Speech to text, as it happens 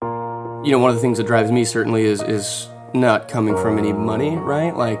one of the things that drives me certainly is not coming from any money,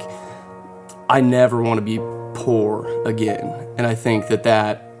 right? Like, I never want to be poor again. And I think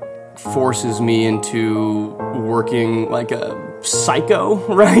that forces me into working like a psycho,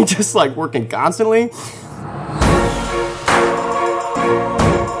 right? Just like working constantly.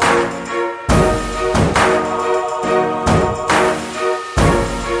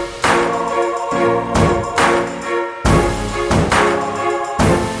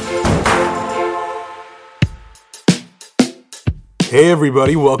 Hey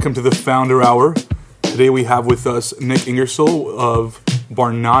everybody, welcome to the Founder Hour. Today we have with us Nick Ingersöll of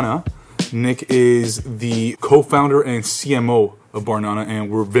Barnana. Nick is the co-founder and CMO of Barnana, and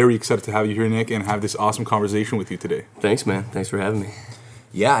we're very excited to have you here, Nick, and have this awesome conversation with you today. Thanks, man. Thanks for having me.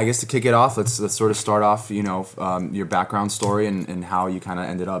 Yeah, I guess to kick it off, let's sort of start off, your background story and how you kind of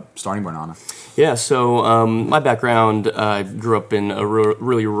ended up starting Barnana. Yeah, so my background, I grew up in a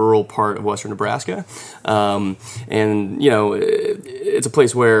really rural part of western Nebraska. It's a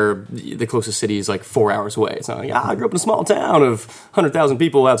place where the closest city is like 4 hours away. It's not like, I grew up in a small town of 100,000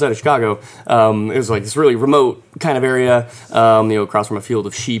 people outside of Chicago. It was like this really remote kind of area, across from a field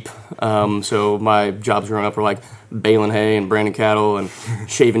of sheep. So my jobs growing up were like baling hay and branding cattle and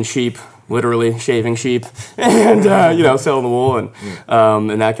shaving sheep. Literally shaving sheep and, selling the wool and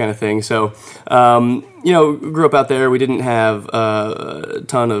that kind of thing. So, grew up out there. We didn't have a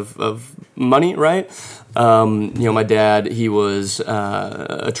ton of money, right? My dad, he was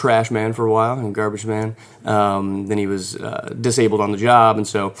a trash man for a while, a garbage man. Then he was disabled on the job. And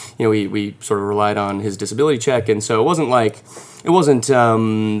so, we sort of relied on his disability check. And so it wasn't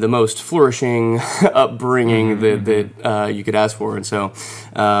the most flourishing upbringing that you could ask for. And so,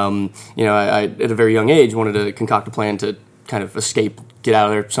 I at a very young age wanted to concoct a plan to kind of escape, get out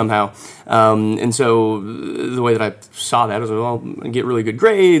of there somehow. And so the way that I saw that was, get really good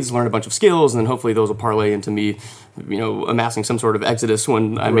grades, learn a bunch of skills, and then hopefully those will parlay into me, amassing some sort of exodus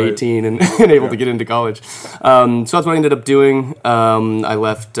when I'm 18 and able to get into college. So that's what I ended up doing. I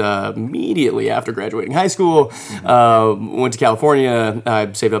left immediately after graduating high school, went to California.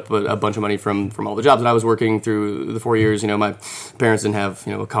 I saved up a bunch of money from all the jobs that I was working through the 4 years. My parents didn't have,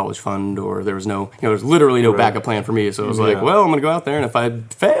 a college fund, or there was literally no backup plan for me. So I was like, well, I'm going to go out there, and if I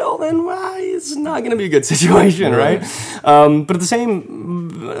fail, then it's not going to be a good situation, right? But in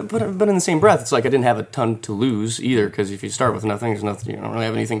the same breath, it's like I didn't have a ton to lose either, because if you start with nothing, there's nothing. You don't really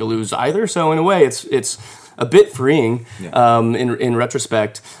have anything to lose either. So in a way, it's a bit freeing in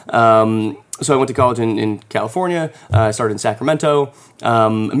retrospect. So I went to college in California. I started in Sacramento.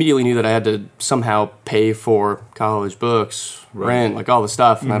 Immediately knew that I had to somehow pay for college, books, rent, like all the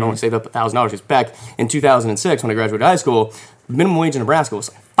stuff. And I'd only saved up $1,000. Because back in 2006, when I graduated high school, minimum wage in Nebraska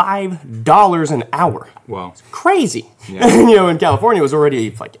was like $5 an hour. Wow, it's crazy. Yeah. In California, it was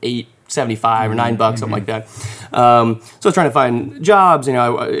already like $8.75 or $9, something like that. So I was trying to find jobs.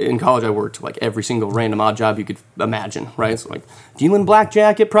 In college, I worked like every single random odd job you could imagine, right? So like dealing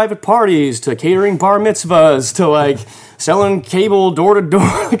blackjack at private parties, to catering bar mitzvahs, to like selling cable door to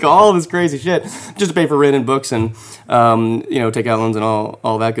door, like all this crazy shit, just to pay for rent and books and take out loans and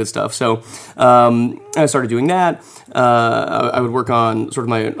all that good stuff. So I started doing that. I would work on sort of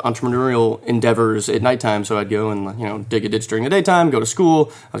my entrepreneurial endeavors at nighttime. So I'd go and dig a ditch during the daytime, go to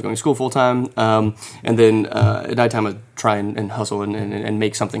school. I was going to school full time, and then at nighttime I'd try and hustle and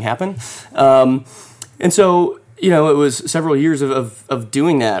make something happen. And so it was several years of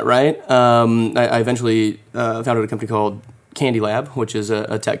doing that, right? I eventually founded a company called Candy Lab, which is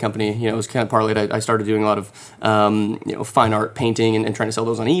a tech company. It was kind of parlayed. I started doing a lot of fine art painting and trying to sell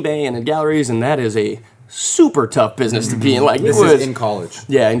those on eBay and in galleries, and that is a super tough business to be in. Like, this is in college.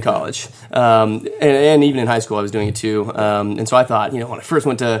 Yeah, in college. And even in high school I was doing it too. And so I thought, when I first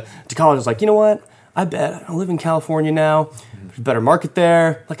went to college, I was like, you know what? I bet I live in California now. There's a better market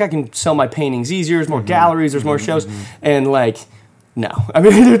there. Like, I can sell my paintings easier. There's more galleries. There's more shows. And like, no. I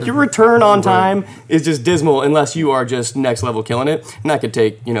mean, your return on time is just dismal unless you are just next level killing it. And that could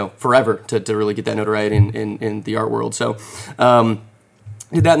take, forever to really get that notoriety in the art world. So,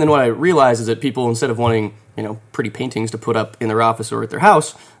 did that, and then what I realized is that people, instead of wanting, pretty paintings to put up in their office or at their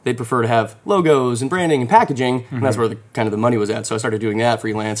house, they'd prefer to have logos and branding and packaging, and that's where the money was at. So I started doing that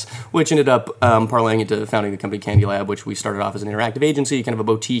freelance, which ended up parlaying into founding the company Candy Lab, which we started off as an interactive agency, kind of a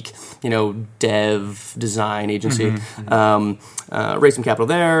boutique, dev design agency. Raised some capital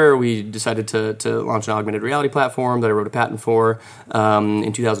there. We decided to launch an augmented reality platform that I wrote a patent for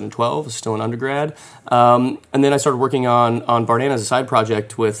in 2012. I was still an undergrad. And then I started working on Barnana as a side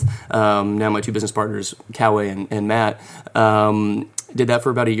project with now my two business partners, Coway and Matt. Did that for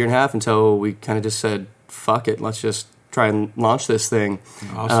about a year and a half until we kind of just said, fuck it, let's just try and launch this thing.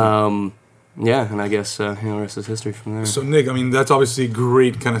 Awesome. Yeah, and I guess the rest is history from there. So Nick, I mean, that's obviously a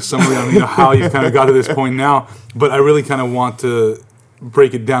great kind of summary on how you've kind of got to this point now. But I really kind of want to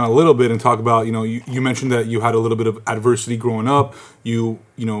break it down a little bit and talk about, you mentioned that you had a little bit of adversity growing up. You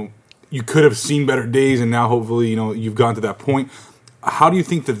could have seen better days, and now hopefully you've gotten to that point. How do you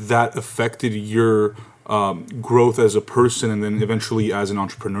think that affected your growth as a person and then eventually as an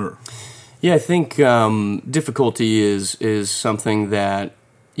entrepreneur? Yeah, I think difficulty is something that,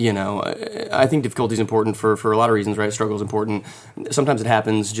 I think difficulty is important for a lot of reasons, right? Struggle is important. Sometimes it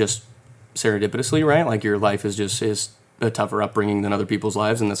happens just serendipitously, right? Like your life is a tougher upbringing than other people's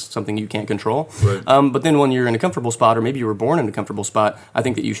lives, and that's something you can't control. Right. But then when you're in a comfortable spot, or maybe you were born in a comfortable spot, I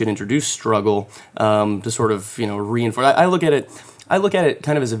think that you should introduce struggle to sort of, reinforce. I look at it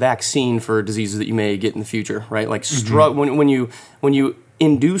kind of as a vaccine for diseases that you may get in the future, right? Like when you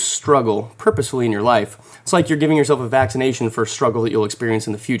induce struggle purposefully in your life, it's like you're giving yourself a vaccination for struggle that you'll experience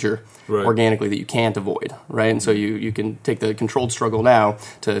in the future organically that you can't avoid, right? And so you can take the controlled struggle now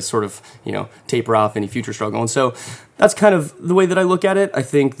to sort of, taper off any future struggle. And so that's kind of the way that I look at it. I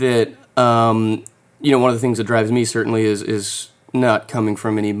think that, one of the things that drives me certainly is not coming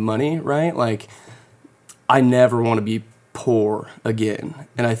from any money, right? Like, I never want to be poor again.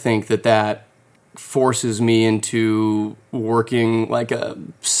 And I think that forces me into working like a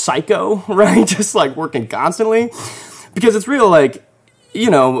psycho, right? Just like working constantly, because it's real. Like,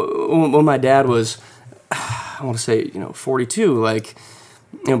 when my dad was, I want to say, 42, like,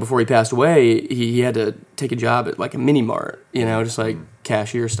 before he passed away, he had to take a job at like a mini mart, just like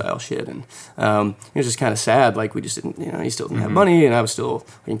cashier style shit. And it was just kind of sad. Like, we just didn't, he still didn't have money, and I was still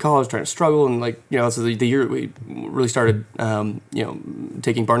in college trying to struggle. And like, so the year we really started,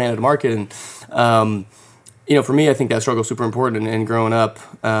 taking Barnana to market. And, for me, I think that struggle is super important. And growing up,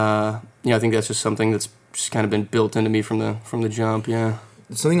 I think that's just something that's just kind of been built into me from the jump. Yeah.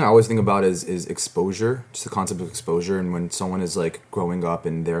 Something I always think about is exposure, just the concept of exposure. And when someone is like growing up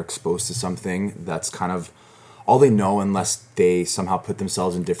and they're exposed to something, that's kind of all they know, unless they somehow put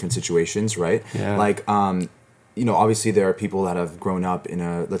themselves in different situations, right? Yeah. Like, obviously there are people that have grown up in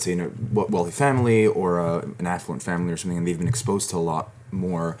a wealthy family or an affluent family or something, and they've been exposed to a lot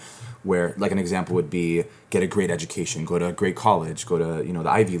more. Where, like, an example would be get a great education, go to a great college, go to the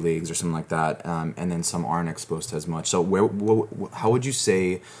Ivy Leagues or something like that, and then some aren't exposed to as much. So how would you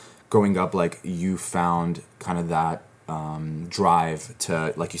say growing up, like, you found kind of that drive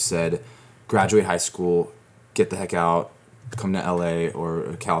to, like you said, graduate high school, get the heck out, come to LA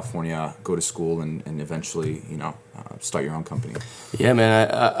or California, go to school, and eventually start your own company? Yeah,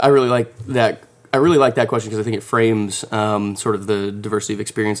 man, I really like that. I really like that question because I think it frames sort of the diversity of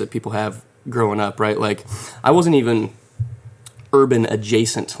experience that people have growing up, right? Like, I wasn't even urban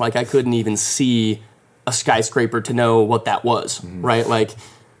adjacent. Like, I couldn't even see a skyscraper to know what that was, right? Like,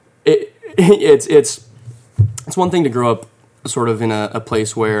 it's one thing to grow up sort of in a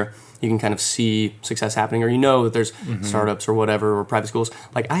place where you can kind of see success happening, or that there's startups or whatever, or private schools.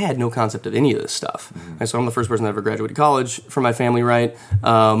 Like, I had no concept of any of this stuff. And so I'm the first person that ever graduated college from my family, right?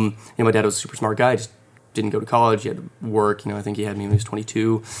 My dad was a super smart guy, just didn't go to college. He had to work. I think he had me when he was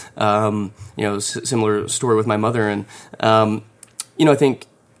 22. Similar story with my mother. And, I think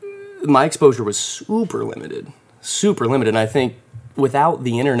my exposure was super limited. And I think without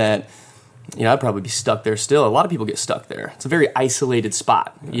the internet, I'd probably be stuck there still. A lot of people get stuck there. It's a very isolated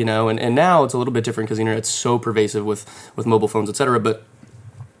spot, and now it's a little bit different because the internet's so pervasive with mobile phones, et cetera. But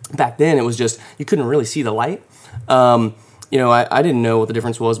back then it was just, you couldn't really see the light. I didn't know what the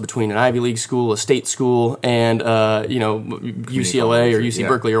difference was between an Ivy League school, a state school, and, UCLA or UC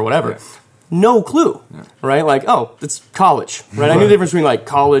Berkeley or whatever. Yeah. No clue, right? Like, oh, it's college, right? I knew the difference between like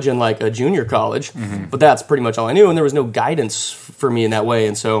college and like a junior college, but that's pretty much all I knew, and there was no guidance for me in that way.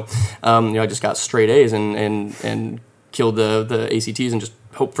 And so, I just got straight A's and killed the ACTs and just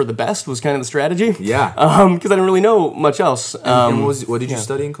hope for the best was kind of the strategy. Yeah, because I didn't really know much else. And what did you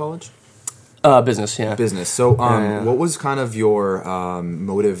study in college? Business, yeah. Business. So, what was kind of your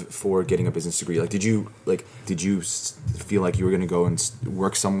motive for getting a business degree? Like, did you feel like you were going to go and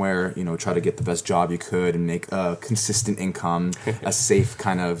work somewhere, try to get the best job you could and make a consistent income, a safe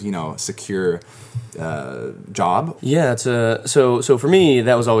kind of, secure job? Yeah, so for me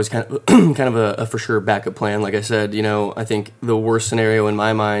that was always kind of a for sure backup plan. Like I said, I think the worst scenario in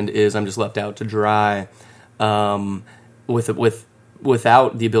my mind is I'm just left out to dry,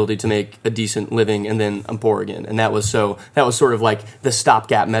 without the ability to make a decent living, and then I'm poor again. And that was sort of like the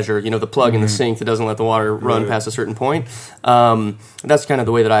stopgap measure, the plug in the sink that doesn't let the water run past a certain point. That's kind of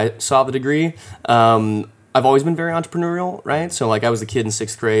the way that I saw the degree. I've always been very entrepreneurial, right? So like I was the kid in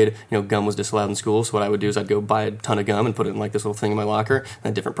 6th grade, gum was disallowed in school. So what I would do is I'd go buy a ton of gum and put it in like this little thing in my locker, and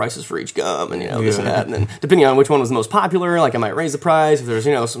had different prices for each gum, and this and that. And then depending on which one was the most popular, like I might raise the price if there's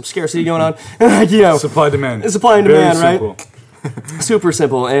some scarcity going on. Supply demand. Supply and demand, very simple. Right? Super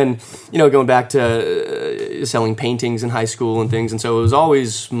simple. And going back to selling paintings in high school and things, and so it was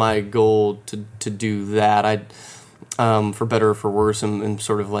always my goal to do that. I, for better or for worse, am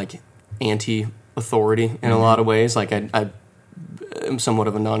sort of like anti-authority in a lot of ways. Like I am somewhat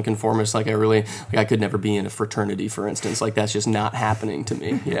of a nonconformist. Like I could never be in a fraternity, for instance. Like that's just not happening to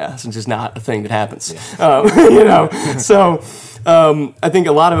me. Yeah, it's just not a thing that happens. Yeah. So I think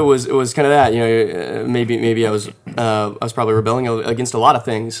a lot of it was kind of that. Maybe I was probably rebelling against a lot of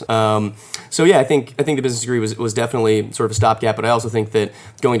things. So yeah, I think the business degree was definitely sort of a stopgap. But I also think that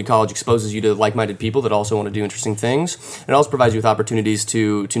going to college exposes you to like-minded people that also want to do interesting things. And it also provides you with opportunities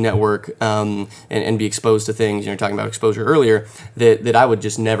to network and be exposed to things. You're talking about exposure earlier that I would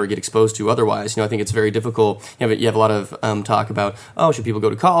just never get exposed to otherwise. I think it's very difficult. You have a lot of talk about, should people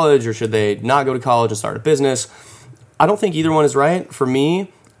go to college or should they not go to college and start a business? I don't think either one is right. For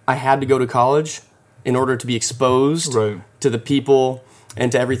me, I had to go to college in order to be exposed to the people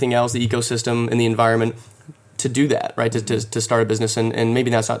and to everything else, the ecosystem and the environment, to do that, right? To start a business, and maybe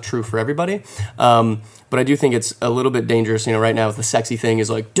that's not true for everybody. But I do think it's a little bit dangerous. Right now the sexy thing is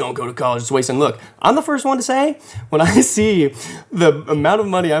like, don't go to college, it's wasting. Look, I'm the first one to say, when I see the amount of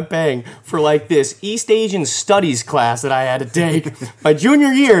money I'm paying for like this East Asian studies class that I had to take my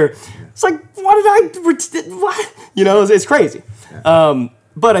junior year, it's like, what? It's crazy. Yeah.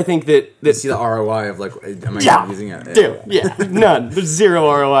 But I think that see the ROI of like, am I using it? Dude, none. There's zero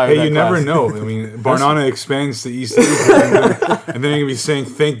ROI. Hey, you never know. I mean, Barnana expands to East Asia, and then you're gonna be saying,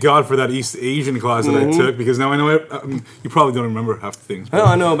 "Thank God for that East Asian class that I took," because now I know it. You probably don't remember half the things. Well,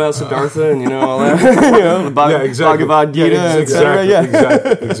 I know about Siddhartha and all that. Bhagavad Gita,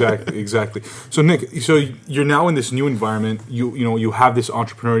 exactly. So Nick, you're now in this new environment. You have this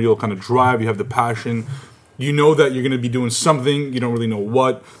entrepreneurial kind of drive. You have the passion. You know that you're going to be doing something. You don't really know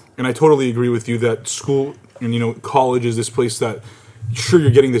what. And I totally agree with you that school and, college is this place that, sure,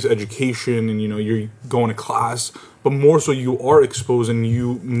 you're getting this education and, you're going to class, but more so you are exposed and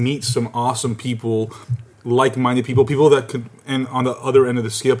you meet some awesome people, like-minded people that could, and on the other end of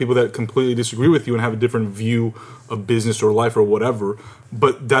the scale, people that completely disagree with you and have a different view of business or life or whatever.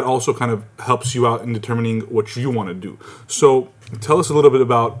 But that also kind of helps you out in determining what you want to do. So tell us a little bit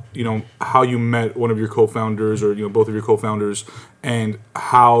about, how you met one of your co-founders or, both of your co-founders, and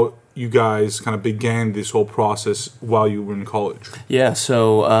how you guys kind of began this whole process while you were in college. Yeah,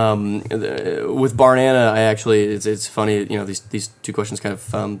 so with Barnana, I actually, it's funny, these two questions kind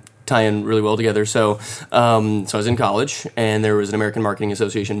of tie in really well together. So I was in college, and there was an American Marketing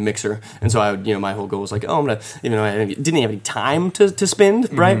Association mixer, and so I would, my whole goal was like, I'm gonna, even though I didn't have any time to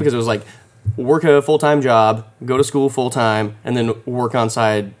spend, right? Because it was like, work a full-time job, go to school full-time, and then work on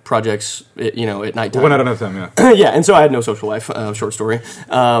side projects, at nighttime. When I don't have time, yeah. Yeah, and so I had no social life, short story.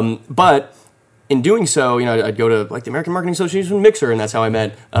 But in doing so, I'd go to like the American Marketing Association mixer, and that's how I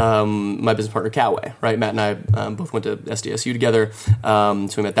met my business partner, Coway, right? Matt and I both went to SDSU together, so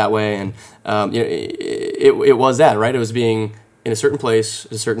we met that way, and it was that, right? It was being in a certain place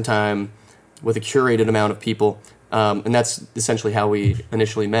at a certain time with a curated amount of people. And that's essentially how we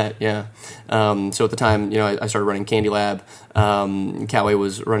initially met, yeah. So at the time, I started running Candy Lab. Coway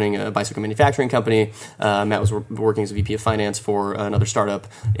was running a bicycle manufacturing company. Matt was working as a VP of finance for another startup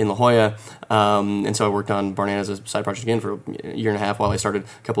in La Jolla. And so I worked on Barnana as a side project again for a year and a half while I started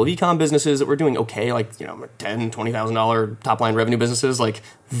a couple of e-com businesses that were doing okay, like, $10,000, $20,000 top-line revenue businesses, like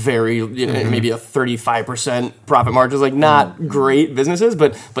very, maybe a 35% profit margins, like not great businesses,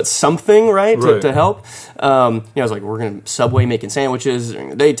 but something, right. To help. I was like working at Subway making sandwiches during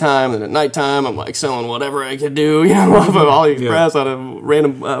the daytime, and at nighttime I'm like selling whatever I could do, off of AliExpress on a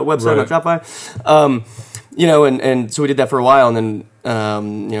random website on Shopify. And so we did that for a while, and then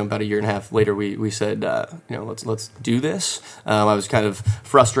about a year and a half later we said let's do this. I was kind of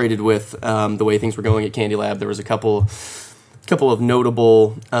frustrated with the way things were going at Candy Lab. There was a couple of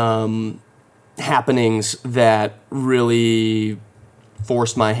notable happenings that really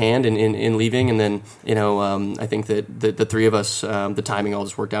forced my hand in leaving, and then I think that the three of us, the timing all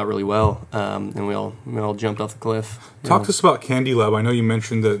just worked out really well, and we all jumped off the cliff. Talk to us about Candy Lab. I know you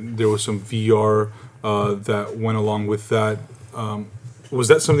mentioned that there was some VR that went along with that. Was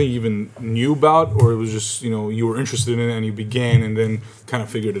that something you even knew about, or it was just you were interested in it and you began and then kind of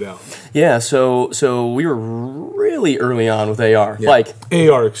figured it out? Yeah, so we were really early on with AR, like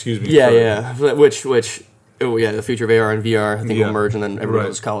AR, excuse me. Yeah, which. Oh yeah, the future of AR and VR I think will merge, and then everyone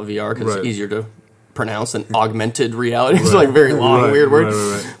will just call it VR because it's easier to pronounced than augmented reality. It's like very long, weird word.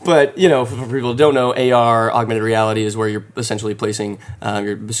 Right. But, for people who don't know, AR, augmented reality, is where you're essentially placing,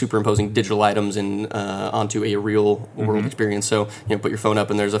 you're superimposing digital items onto a real world experience. So, put your phone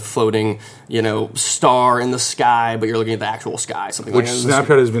up and there's a floating, star in the sky, but you're looking at the actual sky, something Which like that.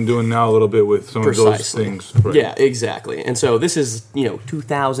 Snapchat has been doing now a little bit with some of those things. Right. Yeah, exactly. And so this is,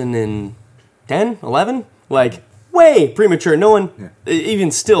 2010, 11? Like, way premature. No one,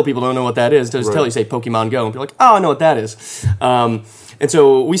 even still, people don't know what that is. Just tell you, say Pokemon Go, and be like, oh, I know what that is. And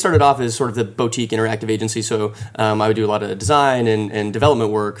so we started off as sort of the boutique interactive agency. So I would do a lot of design and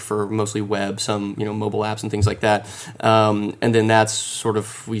development work for mostly web, some mobile apps and things like that. And then that's sort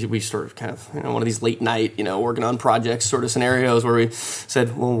of we sort of kind of one of these late night working on projects sort of scenarios where we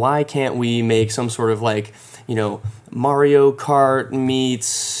said, well, why can't we make some sort of like Mario Kart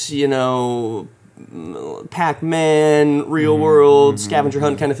meets Pac-Man, real world scavenger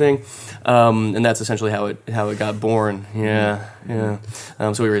hunt kind of thing, and that's essentially how it got born. Yeah.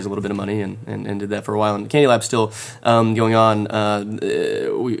 So we raised a little bit of money and did that for a while. And Candy Lab's still going on.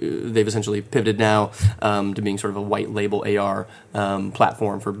 They've essentially pivoted now to being sort of a white label AR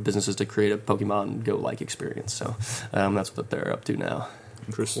platform for businesses to create a Pokemon Go like experience. So that's what they're up to now.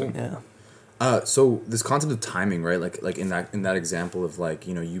 Interesting. Yeah. So this concept of timing, right? Like in that example of like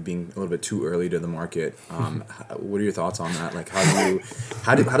you being a little bit too early to the market. What are your thoughts on that? Like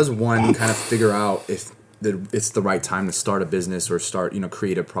how does one kind of figure out if it's the right time to start a business or start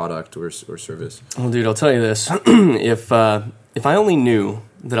create a product or service? Well, dude, I'll tell you this: if I only knew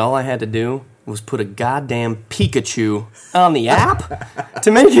that all I had to do was put a goddamn Pikachu on the app to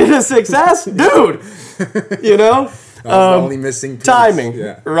make it a success, dude. That was the only missing piece.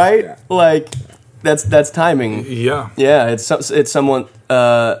 Timing, right? Yeah. Like that's timing. Yeah. It's somewhat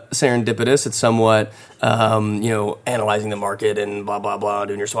serendipitous. It's somewhat analyzing the market and blah blah blah,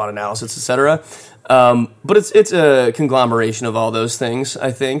 doing your SWOT analysis, etc. But it's a conglomeration of all those things.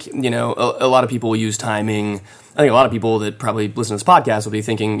 I think a lot of people will use timing. I think a lot of people that probably listen to this podcast will be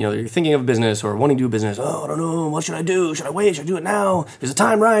thinking, they're thinking of a business or wanting to do a business. Oh, I don't know. What should I do? Should I wait? Should I do it now? Is the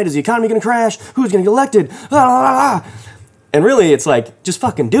time right? Is the economy going to crash? Who's going to get elected? Blah, blah, blah, blah. And really, it's like, just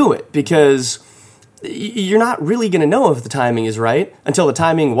fucking do it, because you're not really going to know if the timing is right until the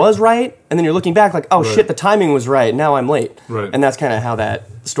timing was right, and then you're looking back like, oh shit, the timing was right. Now I'm late. Right. And that's kind of how that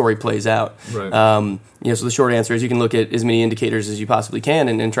story plays out. Right. So the short answer is you can look at as many indicators as you possibly can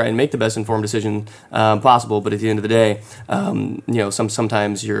and try and make the best informed decision possible. But at the end of the day,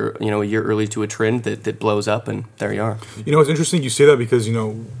 sometimes you're a year early to a trend that blows up, and there you are. It's interesting you say that because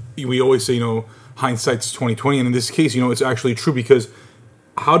we always say hindsight's 20/20, and in this case it's actually true, because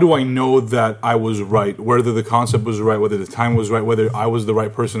how do I know that I was right? Whether the concept was right, whether the time was right, whether I was the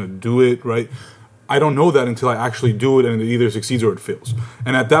right person to do it, right? I don't know that until I actually do it, and it either succeeds or it fails.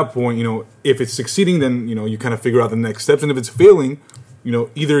 And at that point, if it's succeeding, then you kind of figure out the next steps. And if it's failing,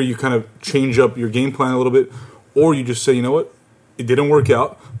 either you kind of change up your game plan a little bit, or you just say, what, it didn't work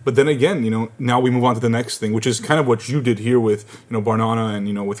out. But then again, now we move on to the next thing, which is kind of what you did here with Barnana and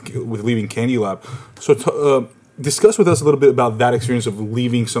with leaving Candy Lab. So discuss with us a little bit about that experience of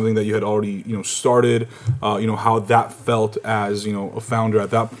leaving something that you had already started. How that felt as a founder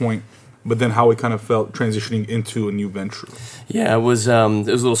at that point. But then how it kind of felt transitioning into a new venture. Yeah, it was a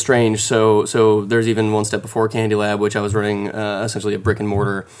little strange. So there's even one step before Candy Lab, which I was running essentially a brick and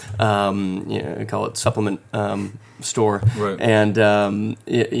mortar, I call it supplement store. Right. And I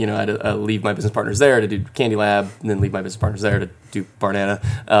had to leave my business partners there to do Candy Lab, and then leave my business partners there to do Barnana.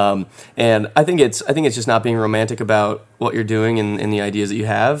 And I think it's just not being romantic about what you're doing and the ideas that you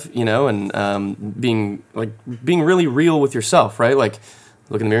have, and being really real with yourself, right? Like,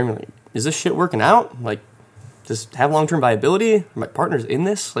 look in the mirror and be like, is this shit working out? Like, does it have long-term viability? Are my partners in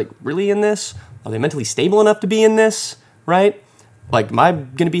this? Like, really in this? Are they mentally stable enough to be in this? Right? Like, am I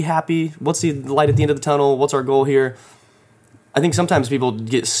going to be happy? What's the light at the end of the tunnel? What's our goal here? I think sometimes people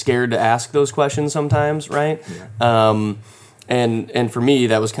get scared to ask those questions sometimes, right? Yeah. And for me,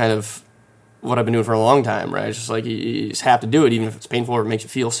 that was kind of what I've been doing for a long time, right? It's just like you just have to do it, even if it's painful or it makes you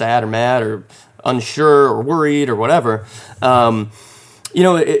feel sad or mad or unsure or worried or whatever.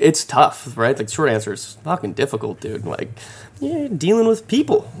 It's tough, right? Like, the short answer is fucking difficult, dude. Like, you're dealing with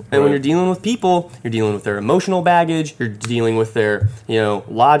people. And when you're dealing with people, you're dealing with their emotional baggage. You're dealing with their,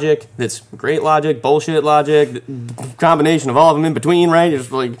 logic. That's great logic, bullshit logic, combination of all of them in between, right? You're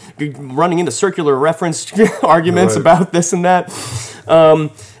just like running into circular reference arguments about this and that.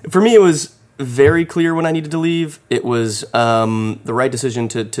 For me, it was very clear when I needed to leave. It was the right decision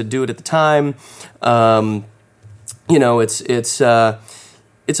to do it at the time.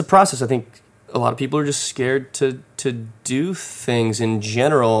 It's a process. I think a lot of people are just scared to do things in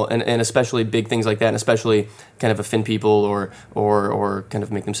general, and especially big things like that, and especially kind of offend people or kind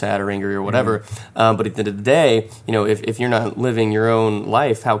of make them sad or angry or whatever. But at the end of the day, if you're not living your own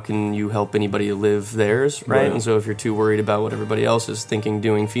life, how can you help anybody live theirs, right? And so if you're too worried about what everybody else is thinking,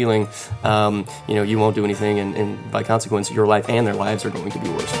 doing, feeling, you won't do anything, and by consequence, your life and their lives are going to be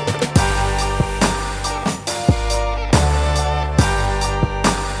worse for it.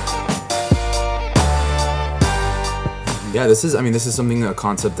 Yeah, this is something, a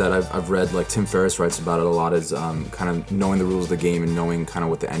concept that I've read, like Tim Ferriss writes about it a lot, is kind of knowing the rules of the game and knowing kind of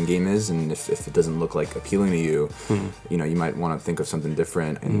what the end game is, and if it doesn't look like appealing to you, you might want to think of something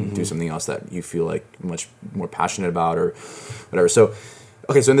different and do something else that you feel like much more passionate about or whatever. So,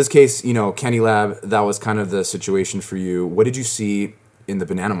 okay, so in this case, Candy Lab, that was kind of the situation for you. What did you see in the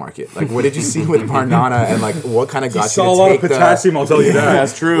banana market? Like, what did you see with Barnana, and like what kind of got you to take a lot of potassium, I'll tell you that.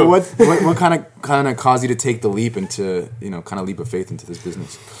 That's true. What kind of caused you to take the leap into, kind of leap of faith into this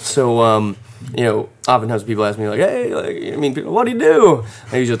business? So, oftentimes people ask me like, hey, what do you do?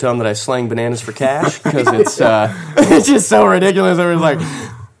 I usually tell them that I slang bananas for cash, because it's just so ridiculous. Everyone's like,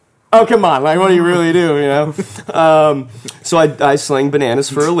 oh, come on, like, what do you really do, So I sling bananas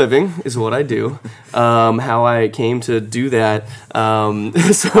for a living, is what I do. How I came to do that,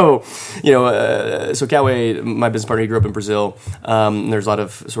 so Coway, my business partner, he grew up in Brazil. There's a lot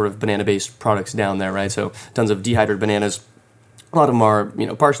of sort of banana-based products down there, right? So tons of dehydrated bananas. A lot of them are,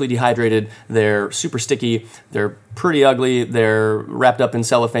 partially dehydrated. They're super sticky. They're pretty ugly. They're wrapped up in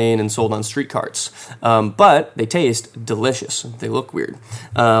cellophane and sold on street carts. But they taste delicious. They look weird.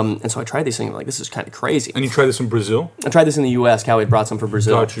 And so I tried these things. I'm like, this is kind of crazy. And you tried this in Brazil? I tried this in the U.S. Coway brought some from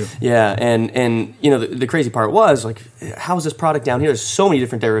Brazil. Got you. Yeah, and the crazy part was, like, how is this product down here? There's so many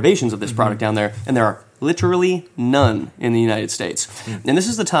different derivations of this product down there, and there are literally none in the United States. And this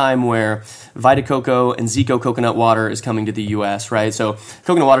is the time where Vita Coco and Zico coconut water is coming to the U.S., right? So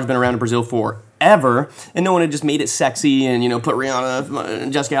coconut water's been around in Brazil forever, and no one had just made it sexy and, put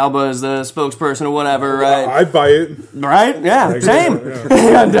Rihanna, Jessica Alba as the spokesperson or whatever, right? I'd buy it. Right? Yeah, same.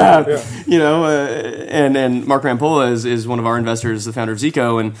 And Mark Rampolla is one of our investors, the founder of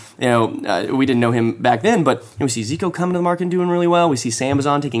Zico, and, we didn't know him back then, but we see Zico coming to the market and doing really well. We see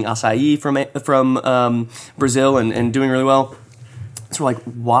Samazon taking acai from Brazil and doing really well. So we're like,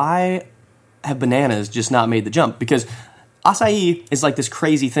 why have bananas just not made the jump? Because acai is like this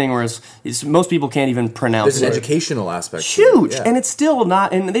crazy thing where it's most people can't even pronounce There's it. an educational aspect. Huge, Yeah. and it's still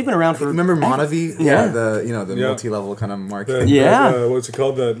not. And they've been around for. Remember Monavi? Yeah. The multi-level kind of market. What's it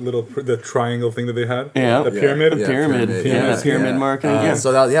called? The triangle thing that they had. Yeah, the pyramid. The pyramid marketing.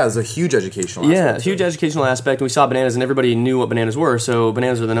 So there's a huge educational aspect. Yeah, huge educational aspect. And we saw bananas, and everybody knew what bananas were. So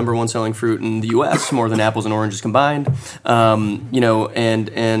bananas are the number one selling fruit in the U.S., more than apples and oranges combined.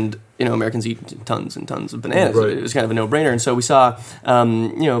 Americans eat tons and tons of bananas. Right. It was kind of a no-brainer. And so we saw,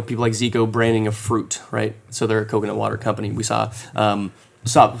 people like Zico branding a fruit, right? So they're a coconut water company. We saw Palm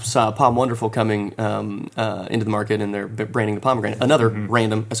Wonderful coming into the market, and they're branding the pomegranate. Another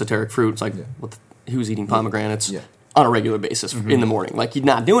random esoteric fruit. It's like, who's eating pomegranates? Yeah. On a regular basis in the morning. Like, you're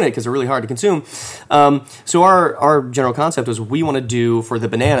not doing it because they're really hard to consume. So our general concept was we want to do for the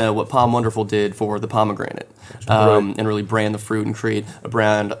banana what Palm Wonderful did for the pomegranate, and really brand the fruit and create a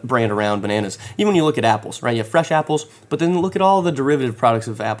brand around bananas. Even when you look at apples, right? You have fresh apples, but then look at all the derivative products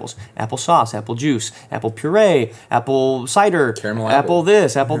of apples. Apple sauce, apple juice, apple puree, apple cider, Caramel apple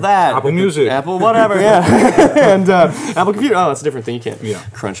this, apple that. Apple music. Apple whatever, yeah. And Apple computer, that's a different thing. You can't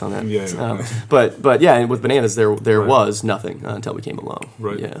crunch on that. Yeah. But yeah, and with bananas, there was nothing until we came along.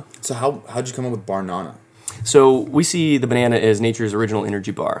 Right. Yeah. So how'd you come up with Barnana? So we see the banana as nature's original energy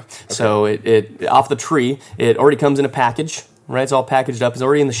bar. Okay. So it off the tree, it already comes in a package. Right, it's all packaged up. It's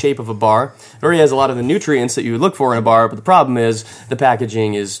already in the shape of a bar. It already has a lot of the nutrients that you would look for in a bar, but the problem is the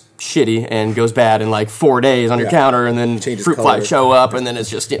packaging is shitty and goes bad in like 4 days on your counter, and then fruit flies show up, and then it's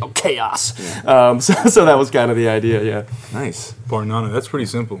just chaos. Yeah. So that was kind of the idea. Yeah. Nice. Barnana. That's pretty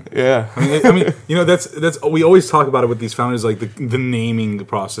simple. Yeah. I mean, that's we always talk about it with these founders, like the naming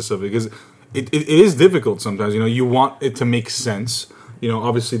process of it, because it is difficult sometimes. You want it to make sense.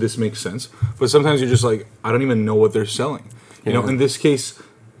 Obviously this makes sense, but sometimes you're just like, I don't even know what they're selling. In this case,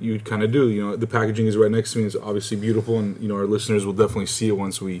 you kind of do. The packaging is right next to me. It's obviously beautiful, and our listeners will definitely see it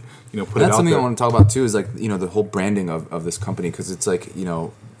once we put it out there. That's something I want to talk about too. Is like the whole branding of this company, because it's like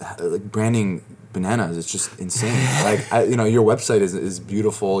like branding bananas. It's just insane. Like, your website is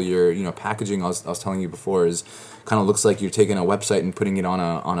beautiful. Your packaging, I was telling you before, is kind of looks like you're taking a website and putting it on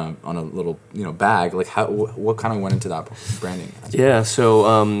a little bag. Like, what kind of went into that branding? Yeah,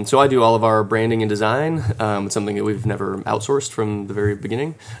 so I do all of our branding and design. It's something that we've never outsourced from the very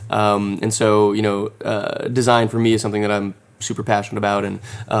beginning, and so design for me is something that I'm super passionate about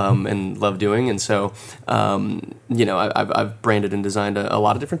and love doing, and so I've branded and designed a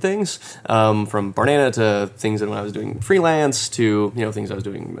lot of different things, from Barnana to things that when I was doing freelance to things I was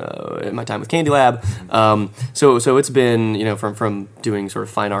doing in my time with Candy Lab. So it's been from doing sort of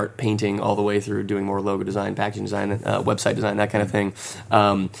fine art painting all the way through doing more logo design, packaging design, website design, that kind of thing.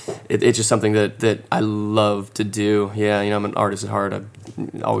 It's just something that I love to do. Yeah, I'm an artist at heart. I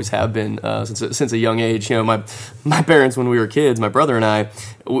always have been since a young age. My parents, when we were kids, my brother and I,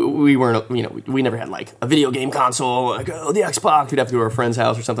 we weren't, we never had like a video game console, like the Xbox. We'd have to go to our friend's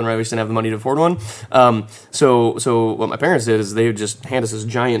house or something, right? We just didn't have the money to afford one. So what my parents did is they would just hand us this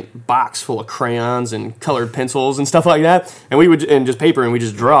giant box full of crayons and colored pencils and stuff like that, and just paper, and we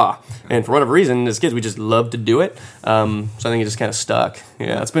just draw. And for whatever reason, as kids, we just loved to do it. So I think it just kind of stuck.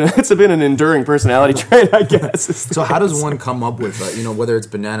 Yeah, it's been an enduring personality trait, I guess. So how does one come up with whether it's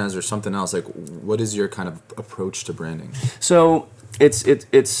bananas or something else? Like, what is your kind of approach to branding? So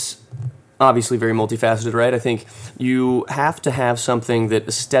it's obviously very multifaceted, right? I think you have to have something that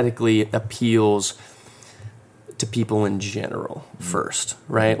aesthetically appeals to people in general first,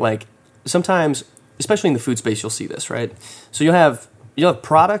 right? Like sometimes, especially in the food space, you'll see this, right? So you'll have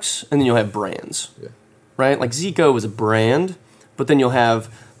products and then you'll have brands, right? Like Zico is a brand, but then you'll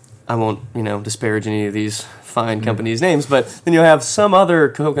have, I won't disparage any of these fine companies' names, but then you'll have some other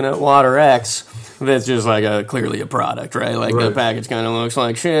coconut water X that's just like clearly a product, right? Like the package kind of looks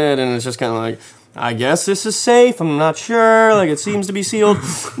like shit, and it's just kind of like, I guess this is safe. I'm not sure. Like, it seems to be sealed.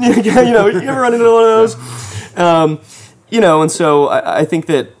 You ever run into one of those? And so I think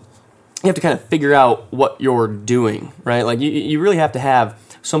that you have to kind of figure out what you're doing, right? Like, you really have to have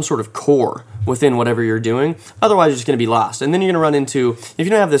some sort of core within whatever you're doing. Otherwise, you're just going to be lost. And then you're going to run into, if you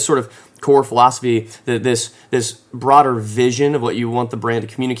don't have this sort of core philosophy, this broader vision of what you want the brand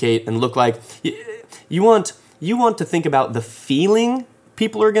to communicate and look like, you want to think about the feeling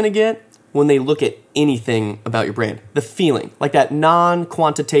people are going to get when they look at anything about your brand. The feeling, like that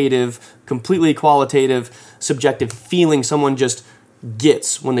non-quantitative, completely qualitative, subjective feeling someone just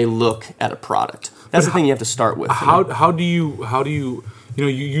gets when they look at a product. That's the thing you have to start with. How do you you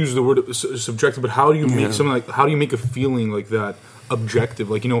use the word subjective, but how do you make something like, how do you make a feeling like that objective?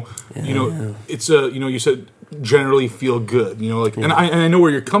 Like, it's you said generally feel good, and I know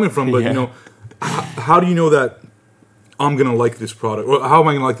where you're coming from, but how do you know that I'm gonna like this product, or how am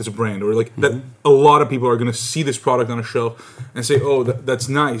I gonna like this brand, or like that a lot of people are gonna see this product on a shelf and say, oh, that's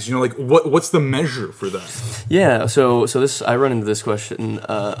nice, like what's the measure for that? Yeah, so this, I run into this question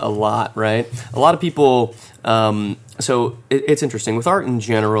a lot, right? A lot of people. So it's interesting with art in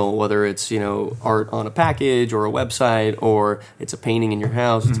general, whether it's art on a package or a website, or it's a painting in your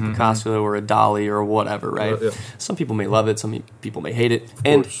house, it's a Picasso or a Dali or whatever, right? Some people may love it, some people may hate it,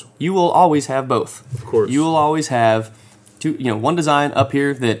 and you will always have both. Of course, you will always have one design up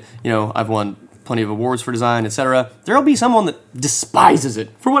here that I've won plenty of awards for design, etc. There'll be someone that despises it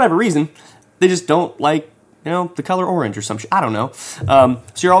for whatever reason. They just don't like the color orange or some shit. I don't know. So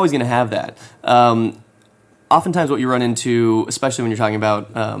you're always going to have that. Oftentimes what you run into, especially when you're talking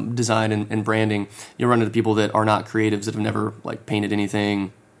about design and branding, you'll run into people that are not creatives, that have never painted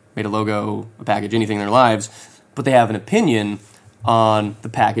anything, made a logo, a package, anything in their lives, but they have an opinion on the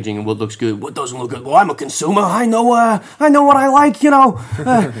packaging and what looks good, what doesn't look good. Well, I'm a consumer. I know what I like.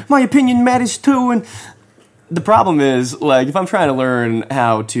 My opinion matters too. And the problem is, if I'm trying to learn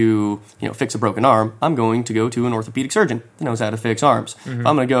how to, fix a broken arm, I'm going to go to an orthopedic surgeon that knows how to fix arms. If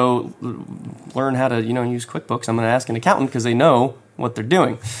I'm going to go learn how to, use QuickBooks, I'm going to ask an accountant because they know what they're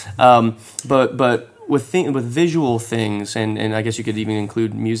doing. But with visual things, and I guess you could even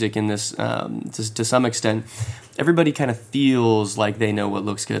include music in this to some extent, everybody kind of feels like they know what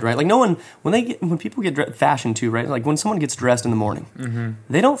looks good, right? Like no one, when people get fashion too, right? Like when someone gets dressed in the morning,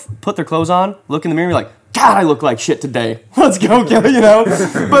 they don't put their clothes on, look in the mirror, like, God, I look like shit today. Let's go,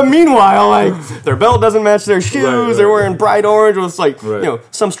 But meanwhile, their belt doesn't match their shoes. Right. They're wearing bright orange with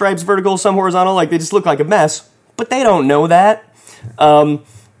some stripes vertical, some horizontal. They just look like a mess. But they don't know that. And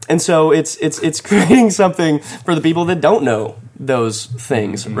so it's creating something for the people that don't know those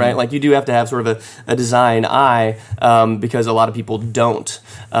things, right? You do have to have sort of a design eye, because a lot of people don't.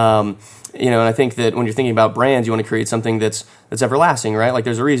 And I think that when you're thinking about brands, you want to create something that's everlasting, right? Like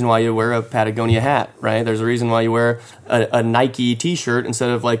there's a reason why you wear a Patagonia hat, right? There's a reason why you wear a Nike T-shirt instead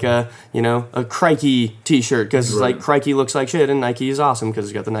of like a Crikey T-shirt, because like Crikey looks like shit and Nike is awesome because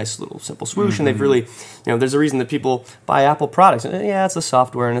it's got the nice little simple swoosh, and they've really, there's a reason that people buy Apple products. And, yeah, it's the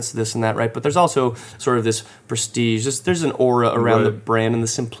software and it's this and that, right? But there's also sort of this prestige. There's an aura around the brand and the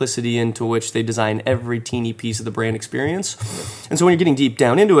simplicity into which they design every teeny piece of the brand experience. And so when you're getting deep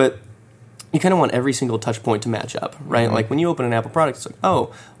down into it, you kind of want every single touch point to match up, right? Like when you open an Apple product, it's like,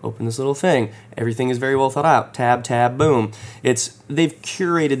 oh, open this little thing. Everything is very well thought out. Tab, boom. They've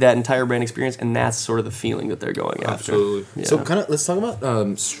curated that entire brand experience, and that's sort of the feeling that they're going after. Absolutely. Yeah. So let's talk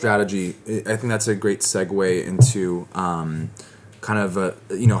about strategy. I think that's a great segue into how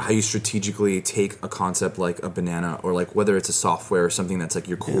you strategically take a concept like a banana, or like whether it's a software or something that's like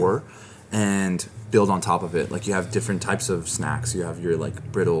your core, and build on top of it. Like you have different types of snacks. You have your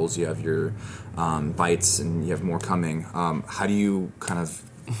like brittles, you have your bites, and you have more coming. How do you kind of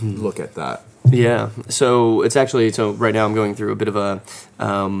look at that? Yeah, so it's actually, right now I'm going through a bit of a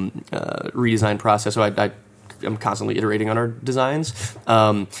redesign process. So I'm constantly iterating on our designs.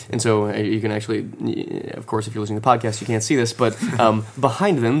 And so you can actually, of course, if you're listening to the podcast, you can't see this, but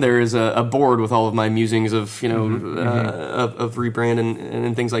behind them there is a board with all of my musings of, of rebrand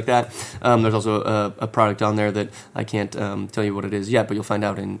and things like that. There's also a product on there that I can't tell you what it is yet, but you'll find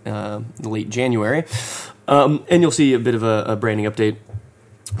out in late January. And you'll see a bit of a branding update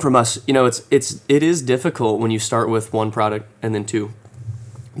from us. It is difficult when you start with one product and then two,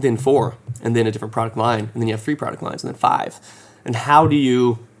 then four, and then a different product line, and then you have 3 product lines, and then 5. And how do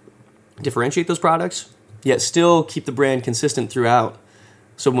you differentiate those products, yet still keep the brand consistent throughout?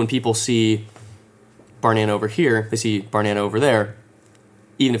 So when people see Barnana over here, they see Barnana over there,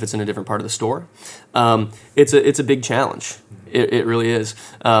 even if it's in a different part of the store. It's a big challenge. It really is.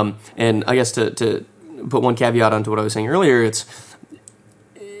 And I guess to put one caveat onto what I was saying earlier, it's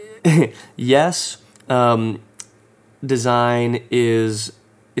yes, design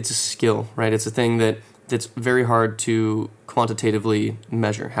it's a skill, right? It's a thing that's very hard to quantitatively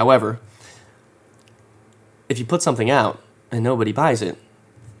measure. However, if you put something out and nobody buys it,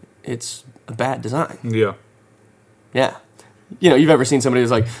 it's a bad design. Yeah. Yeah. You've ever seen somebody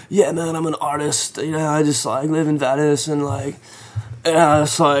who's like, yeah, man, I'm an artist. I just like live in Venice and like, I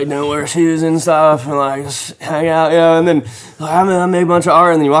just like don't wear shoes and stuff and like just hang out, and then like, I make a bunch of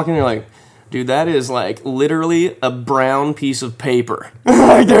art, and then you walk in and you're like, dude, that is like literally a brown piece of paper.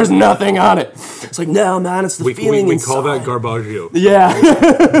 Like there's nothing on it. It's like, no, man, it's the feeling we inside. call that garbaggio. Yeah.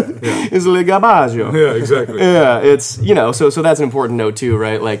 It's le garbaggio. Yeah, exactly. Yeah, it's, so that's an important note too,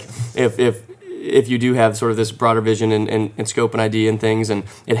 right? Like if you do have sort of this broader vision and scope and idea and things, and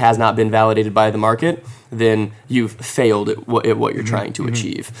it has not been validated by the market, then you've failed at what you're trying to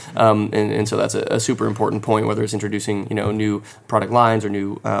achieve. And so that's a super important point, whether it's introducing new product lines or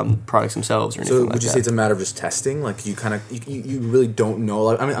new products themselves or anything like that. So would you say it's a matter of just testing? Like you kind of you really don't know.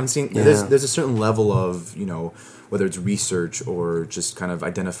 Like, I mean, I'm seeing there's a certain level of whether it's research or just kind of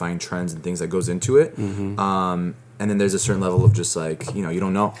identifying trends and things that goes into it. And then there's a certain level of just like, you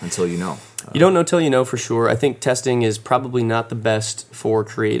don't know until you know. You don't know till you know for sure. I think testing is probably not the best for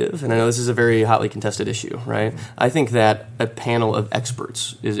creative. And I know this is a very hotly contested issue, right? I think that a panel of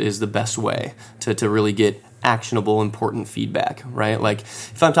experts is the best way to really get actionable, important feedback, right? Like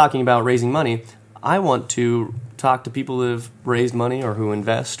if I'm talking about raising money, I want to talk to people that have raised money or who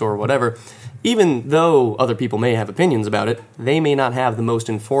invest or whatever. Even though other people may have opinions about it, they may not have the most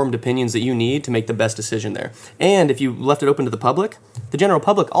informed opinions that you need to make the best decision there. And if you left it open to the public, the general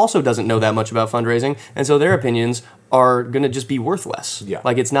public also doesn't know that much about fundraising, and so their opinions are going to just be worthless. Yeah.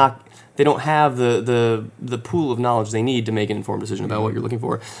 Like it's not, they don't have the pool of knowledge they need to make an informed decision about what you're looking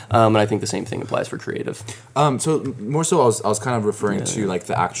for. And I think the same thing applies for creative. So more so, I was kind of referring to like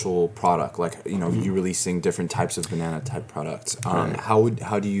the actual product, like you releasing different types of banana type products. How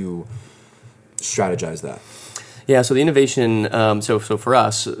do you strategize that? Yeah, so the innovation, so for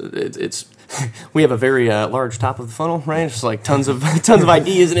us, it's we have a very large top of the funnel, right? It's like tons of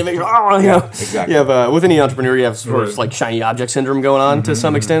ideas and innovation. Exactly. You have with any entrepreneur, you have sort of like shiny object syndrome going on to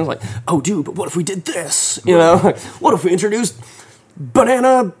some extent. It's like, oh, dude, but what if we did this? What if we introduced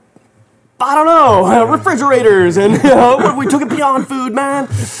banana? I don't know, refrigerators, and what if we took it beyond food, man?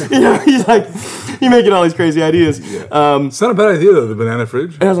 You're making all these crazy ideas. Yeah. It's not a bad idea though, the banana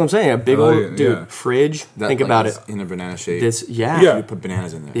fridge. That's what I'm saying. A big old fridge. Think about it. In a banana shape. You put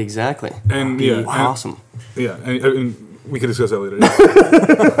bananas in there. Exactly. And awesome. And we can discuss that later.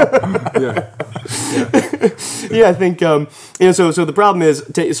 Yeah. Yeah, I think so the problem is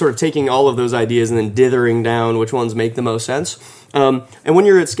sort of taking all of those ideas and then dithering down which ones make the most sense. And when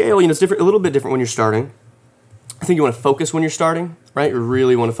you're at scale, it's different, a little bit different when you're starting. I think you want to focus when you're starting, right? You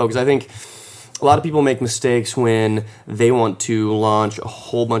really want to focus. I think a lot of people make mistakes when they want to launch a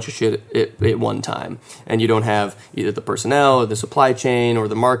whole bunch of shit at one time, and you don't have either the personnel or the supply chain or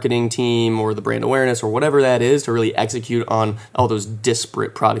the marketing team or the brand awareness or whatever that is to really execute on all those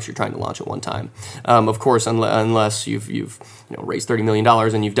disparate products you're trying to launch at one time. Of course, unless you've raised $30 million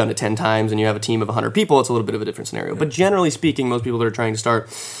and you've done it 10 times and you have a team of 100 people, it's a little bit of a different scenario. But generally speaking, most people that are trying to start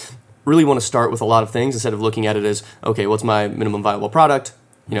really want to start with a lot of things instead of looking at it as, okay, what's my minimum viable product?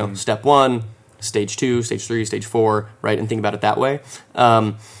 Step 1, stage 2, stage 3, stage 4, right? And think about it that way.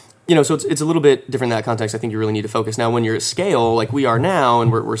 So it's a little bit different in that context. I think you really need to focus. Now, when you're at scale, like we are now,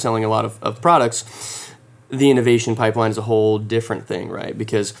 and we're selling a lot of products, the innovation pipeline is a whole different thing, right?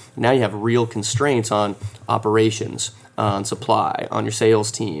 Because now you have real constraints on operations, on supply, on your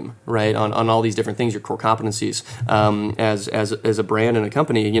sales team, right? On all these different things, your core competencies. As a brand and a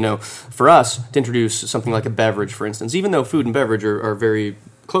company, for us to introduce something like a beverage, for instance, even though food and beverage are very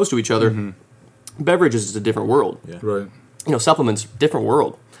close to each other, beverage is just a different world. Yeah. Right. Supplements, different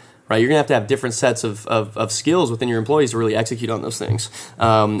world. Right, you're going to have different sets of skills within your employees to really execute on those things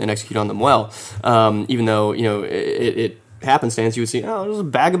and execute on them well. Even though it happenstance, you would see, there's a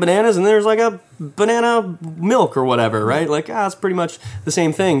bag of bananas and there's like a banana milk or whatever, right? Like, it's pretty much the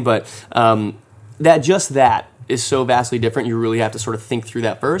same thing, but that is so vastly different. You really have to sort of think through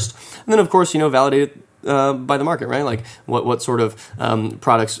that first, and then of course validate it by the market, right? Like what sort of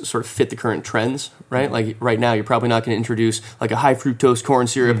products sort of fit the current trends, right? Like right now, you're probably not going to introduce like a high fructose corn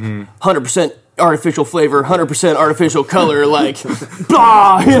syrup, 100% artificial flavor, 100% artificial color, like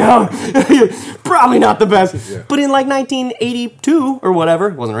blah, probably not the best. Yeah. But in like 1982 or whatever,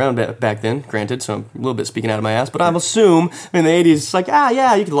 wasn't around back then, granted, so I'm a little bit speaking out of my ass, but I assume in the 80s, it's like,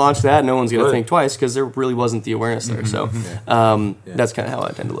 you could launch that, no one's going to think twice because there really wasn't the awareness there. So that's kind of how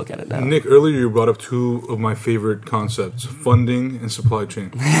I tend to look at it now. Nick, earlier you brought up two of my favorite concepts, funding and supply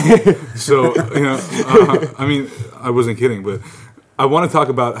chain. So, I wasn't kidding, but I want to talk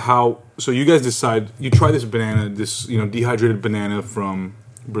about how, so you guys you try this banana, this dehydrated banana from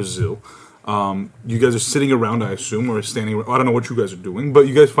Brazil. You guys are sitting around, I assume, or standing around. I don't know what you guys are doing, but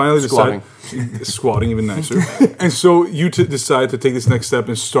you guys finally decide... Squatting, even nicer. And so you decide to take this next step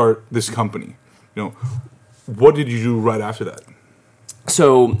and start this company. What did you do right after that?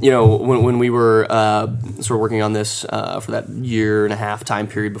 So, when we were sort of working on this for that year and a half time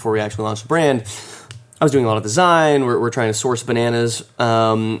period before we actually launched the brand, I was doing a lot of design. We're trying to source bananas,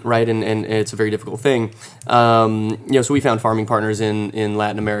 right? And it's a very difficult thing. So we found farming partners in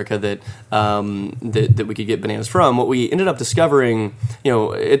Latin America that we could get bananas from. What we ended up discovering,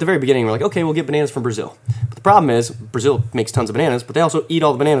 at the very beginning, we're like, okay, we'll get bananas from Brazil. But the problem is, Brazil makes tons of bananas, but they also eat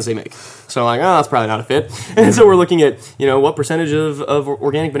all the bananas they make. So I'm like, that's probably not a fit. And so we're looking at, what percentage of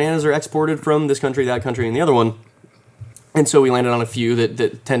organic bananas are exported from this country, that country, and the other one. And so we landed on a few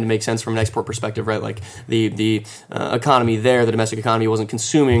that tend to make sense from an export perspective, right? Like the economy there, the domestic economy wasn't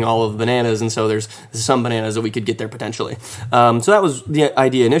consuming all of the bananas, and so there's some bananas that we could get there potentially. So that was the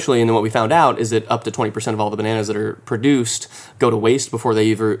idea initially, and then what we found out is that up to 20% of all the bananas that are produced go to waste before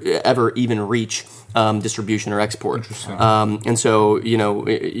they ever even reach distribution or export. Interesting. And so,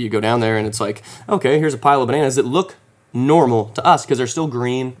 you go down there and it's like, okay, here's a pile of bananas that look normal to us because they're still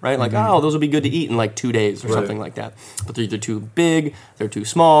green, right? Like, those will be good to eat in like 2 days or something like that. But they're either too big, they're too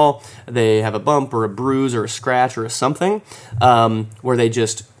small, they have a bump or a bruise or a scratch or a something where they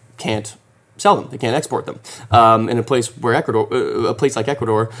just can't sell them. They can't export them. In a place like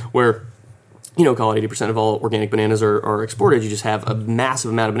Ecuador, where call it 80% of all organic bananas are exported, you just have a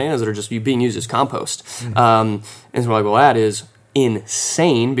massive amount of bananas that are just being used as compost. And so we're like, well, that is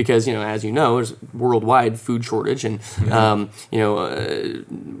insane because as there's worldwide food shortage, and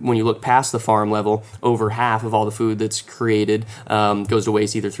when you look past the farm level, over half of all the food that's created goes to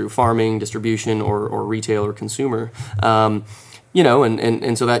waste either through farming, distribution, or retail or consumer. And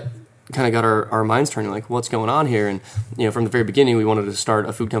so that kind of got our minds turning, like, what's going on here? And from the very beginning, we wanted to start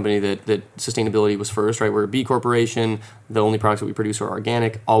a food company that sustainability was first, right? We're a B corporation. The only products that we produce are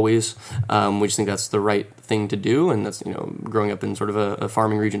organic, always. We just think that's the right thing to do, and that's growing up in sort of a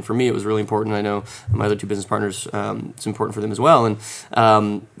farming region, for me, it was really important. I know my other two business partners, it's important for them as well, and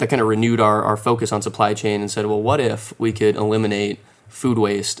that kind of renewed our focus on supply chain and said, well, what if we could eliminate food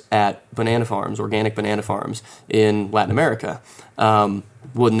waste at banana farms, organic banana farms in Latin America?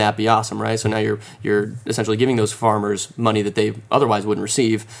 wouldn't that be awesome, right? So now you're essentially giving those farmers money that they otherwise wouldn't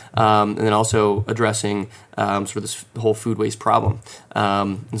receive, and then also addressing sort of this whole food waste problem.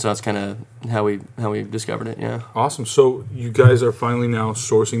 And so that's kind of how we discovered it. Yeah. Awesome. So you guys are finally now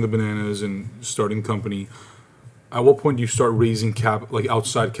sourcing the bananas and starting the company. At what point do you start raising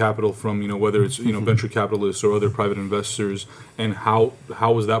outside capital from, whether it's, venture capitalists or other private investors, and how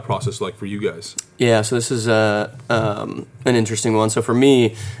was that process like for you guys? Yeah, so this is an interesting one. So for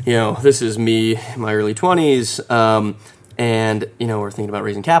me, this is me in my early 20s, and, we're thinking about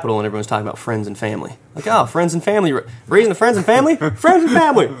raising capital, and everyone's talking about friends and family. Like, oh, friends and family, raising the friends and family? Friends and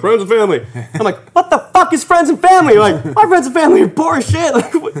family, friends and family. I'm like, what the fuck is friends and family? Like, my friends and family are poor as shit.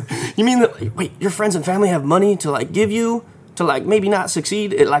 Like, what? You mean that, wait, your friends and family have money to, like, give you to, like, maybe not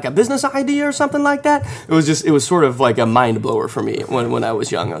succeed at, like, a business idea or something like that? It was sort of like a mind blower for me when I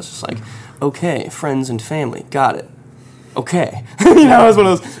was young. I was just like, okay, friends and family, got it. Okay. It was one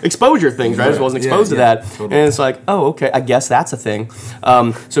of those exposure things, right? I just wasn't exposed to that. Totally. And it's like, oh, okay, I guess that's a thing.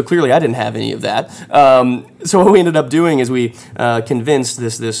 So clearly I didn't have any of that. So what we ended up doing is we convinced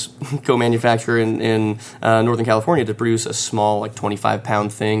this co-manufacturer in Northern California to produce a small, like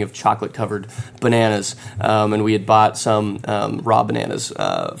 25-pound thing of chocolate-covered bananas. And we had bought some raw bananas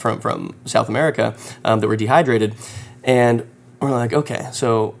from South America that were dehydrated. And we're like, okay,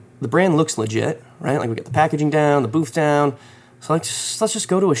 so the brand looks legit, right? Like we get the packaging down, the booth down. So let's just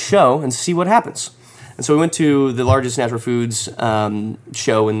go to a show and see what happens. And so we went to the largest natural foods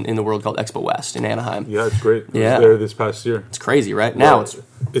show in the world called Expo West in Anaheim. Yeah, it's great. I was there this past year. It's crazy, right? Now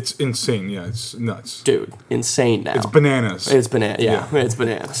it's insane. Yeah, it's nuts. Dude, insane now. It's bananas. It's bananas. Yeah, it's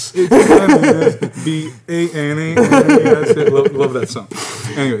bananas. It's bananas. B-A-N-A. Love that song.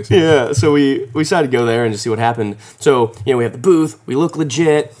 Anyways. Yeah, so we decided to go there and just see what happened. So, we have the booth. We look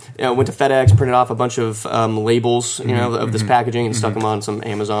legit. Went to FedEx, printed off a bunch of labels, of this packaging and stuck them on some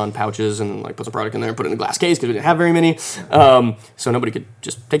Amazon pouches and like put some product in there and put it in a glass case because we didn't have very many. So nobody could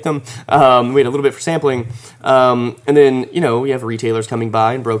just take them. We had a little bit for sampling. And then, we have retailers coming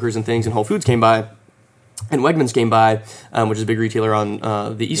by and brokers and things, and Whole Foods came by and Wegmans came by, which is a big retailer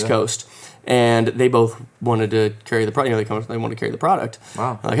on the East Coast. And they both wanted to carry the product. They wanted to carry the product.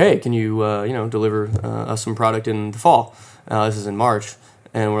 Wow. Like, hey, can you, deliver us some product in the fall? This is in March.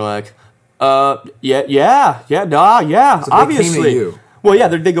 And we're like, So obviously. They came to you. Well, yeah,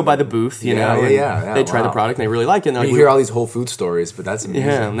 they go by the booth, you know. Yeah. They try the product and they really like it. And you hear all these Whole Food stories, but that's amazing.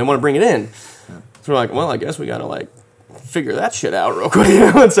 Yeah, and they want to bring it in. Yeah. So we're like, well, I guess we got to figure that shit out real quick.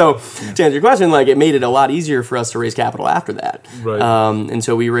 And so to answer your question, it made it a lot easier for us to raise capital after that. Right. And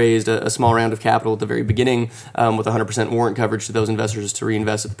so we raised a small round of capital at the very beginning with 100% warrant coverage to those investors to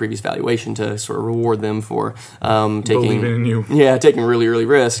reinvest at the previous valuation to sort of reward them for believing in you. Yeah, taking really early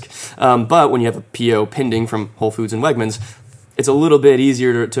risk. But when you have a PO pending from Whole Foods and Wegmans, it's a little bit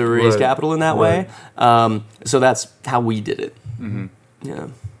easier to raise capital in that way. So that's how we did it. Mm-hmm. Yeah.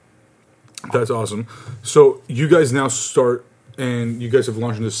 That's awesome. So you guys now start, and you guys have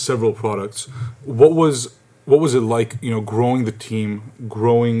launched into several products. What was it like, growing the team,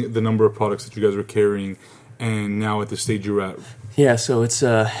 growing the number of products that you guys were carrying, and now at the stage you're at? Yeah, so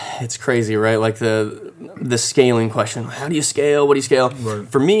it's crazy, right? Like the scaling question. How do you scale? What do you scale? Right.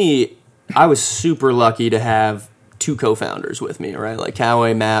 For me, I was super lucky to have two co-founders with me, right? Like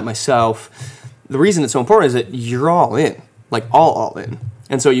Coway, Matt, myself. The reason it's so important is that you're all in, all in.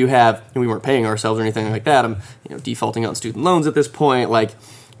 And so we weren't paying ourselves or anything like that. I'm defaulting on student loans at this point,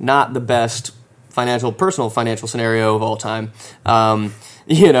 not the best personal financial scenario of all time. But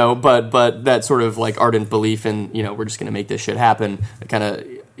that sort of ardent belief in, we're just going to make this shit happen, kind of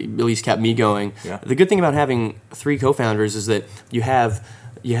at least kept me going. Yeah. The good thing about having three co-founders is that you have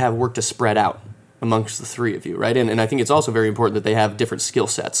work to spread out amongst the three of you, right? And I think it's also very important that they have different skill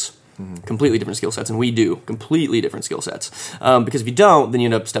sets. Completely different skill sets, and we do completely different skill sets. Because if you don't, then you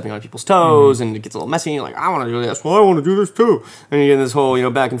end up stepping on people's toes, and it gets a little messy. And you're like, I want to do this. Well, I want to do this too. And you get in this whole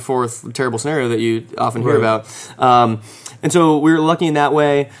back and forth terrible scenario that you often hear about. And so we were lucky in that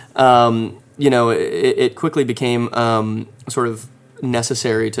way. It quickly became sort of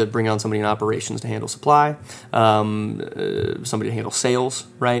necessary to bring on somebody in operations to handle supply, somebody to handle sales,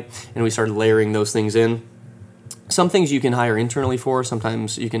 right? And we started layering those things in. Some things you can hire internally for.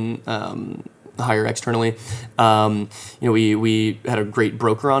 Sometimes you can hire externally. We had a great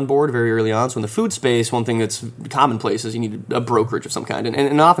broker on board very early on. So in the food space, one thing that's commonplace is you need a brokerage of some kind.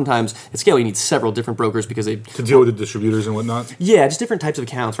 And oftentimes at scale, you need several different brokers because they... To deal with the distributors and whatnot? Yeah, just different types of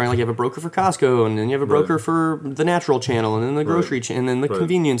accounts, right? Like you have a broker for Costco, and then you have a broker for the natural channel, and then the grocery and then the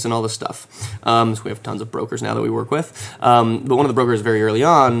convenience and all this stuff. So we have tons of brokers now that we work with. But one of the brokers very early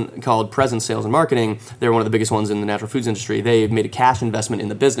on, called Presence Sales and Marketing, they're one of the biggest ones in the natural foods industry. They made a cash investment in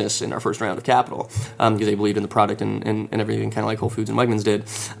the business in our first round of capital because they believed in the product and everything, kind of like Whole Foods and Wegmans did.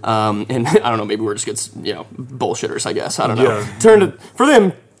 And I don't know, maybe we're just good, bullshitters, I guess. I don't know.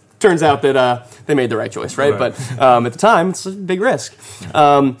 Yeah. Turns out that they made the right choice, right? But at the time, it's a big risk.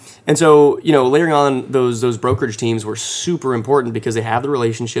 And so, layering on those brokerage teams were super important because they have the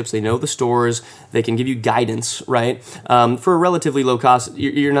relationships, they know the stores, they can give you guidance, right? For a relatively low cost,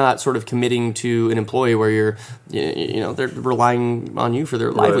 you're not sort of committing to an employee where they're relying on you for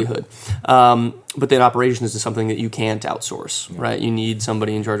their livelihood. But then operations is something that you can't outsource, right? You need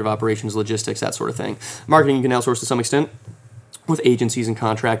somebody in charge of operations, logistics, that sort of thing. Marketing you can outsource to some extent with agencies and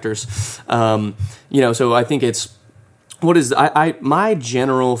contractors. So I think it's, my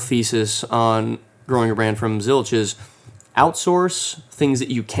general thesis on growing a brand from zilch is outsource things that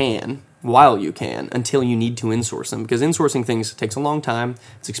you can while you can until you need to insource them, because insourcing things takes a long time,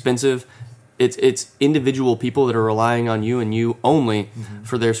 it's expensive, it's individual people that are relying on you and you only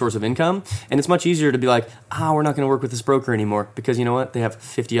for their source of income, and it's much easier to be like, we're not going to work with this broker anymore because you know what, they have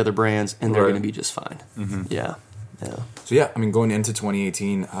 50 other brands and they're going to be just fine. Yeah. So going into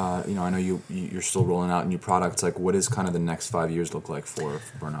 2018, I know you're still rolling out new products. Like, what does kind of the next 5 years look like for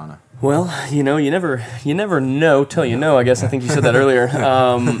Barnana? Well, you never know till you know. I guess I think you said that earlier.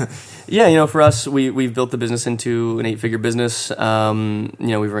 For us, we've built the business into an 8-figure business.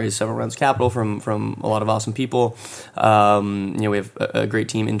 We've raised several rounds of capital from a lot of awesome people. We have a great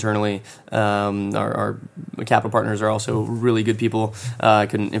team internally. Our capital partners are also really good people. I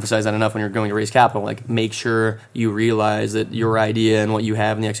couldn't emphasize that enough when you're going to raise capital. Like, make sure you realize that your idea and what you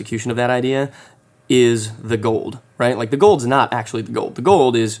have in the execution of that idea is the gold, right? Like, the gold's not actually the gold. The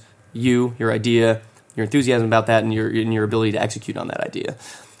gold is your idea, your enthusiasm about that, and your ability to execute on that idea.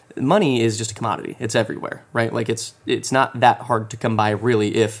 Money is just a commodity. It's everywhere, right? Like, it's not that hard to come by,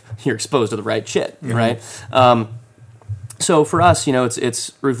 really, if you're exposed to the right shit, right? So for us,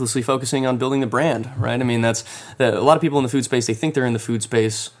 it's ruthlessly focusing on building the brand, right? I mean, a lot of people in the food space, they think they're in the food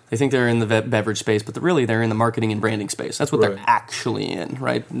space, they think they're in the beverage space, but really they're in the marketing and branding space. That's what they're actually in,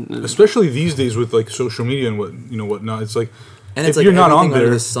 right? Especially these days with like social media and whatnot. It's like, and it's if like you're not on everything there,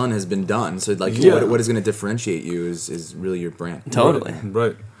 under the sun has been done. So like, what is going to differentiate you is really your brand. Totally.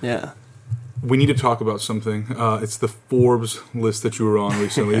 Right. Yeah. We need to talk about something. It's the Forbes list that you were on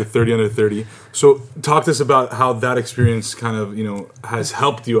recently, the 30 under 30. So talk to us about how that experience kind of, has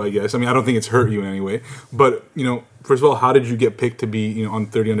helped you, I guess. I mean, I don't think it's hurt you in any way. But, first of all, how did you get picked to be, on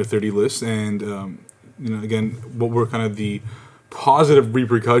 30 under 30 list? And, again, what were kind of the positive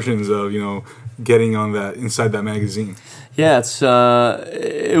repercussions of, getting on that, inside that magazine? Yeah,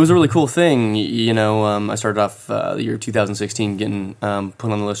 it was a really cool thing. I started off the year 2016 getting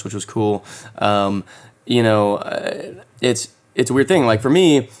put on the list, which was cool. It's a weird thing. Like, for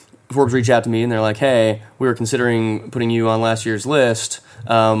me, Forbes reached out to me and they're like, "Hey, we were considering putting you on last year's list.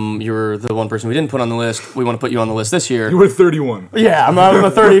 You're the one person we didn't put on the list. We want to put you on the list this year." You were 31. Yeah, I'm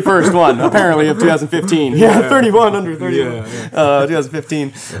the 31st one, apparently, of 2015. Yeah, 31 under 31.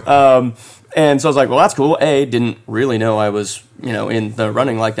 2015. And so I was like, well, that's cool. Didn't really know I was, in the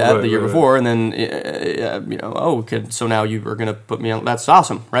running like that the year before. And then, okay, so now you are going to put me on. That's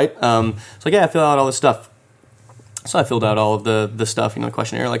awesome, right? It's like, I fill out all this stuff. So I filled out all of the stuff,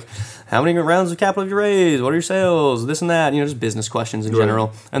 questionnaire, like, how many rounds of capital have you raised? What are your sales? This and that, just business questions in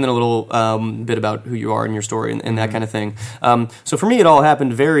general. And then a little bit about who you are and your story and that kind of thing. So for me, it all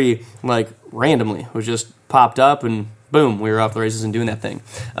happened very, randomly. It was just popped up and boom, we were off the races and doing that thing.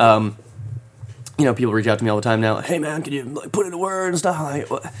 People reach out to me all the time now, like, "Hey man, can you put in a word and stuff?" I'm like,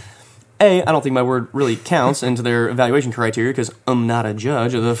 what? I don't think my word really counts into their evaluation criteria because I'm not a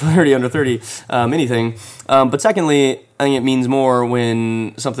judge of the 30 under 30 anything. But secondly, I think it means more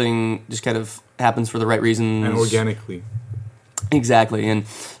when something just kind of happens for the right reasons. And organically. Exactly. And,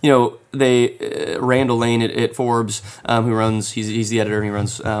 Randall Lane at Forbes, who runs, he's the editor and he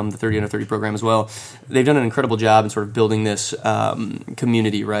runs the 30 under 30 program as well. They've done an incredible job in sort of building this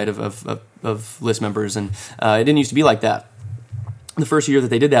community, right, of list members. And it didn't used to be like that. the first year that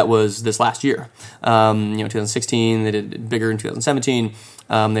they did that was this last year. 2016, they did it bigger in 2017.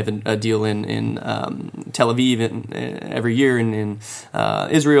 They have a deal in Tel Aviv every year in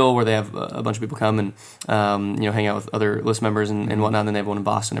Israel, where they have a bunch of people come and hang out with other list members and whatnot. And then they have one in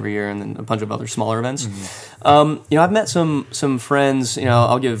Boston every year, and then a bunch of other smaller events. I've met some friends.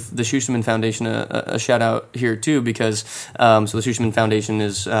 I'll give the Schusterman Foundation a shout out here too, because so the Schusterman Foundation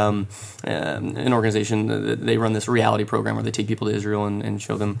is an organization that they run this reality program where they take people to Israel and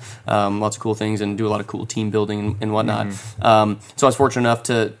show them lots of cool things and do a lot of cool team building and whatnot. So I was fortunate enough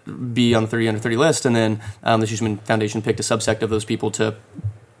to be on the 30 under 30 list, and then the Schusterman Foundation picked a subsect of those people to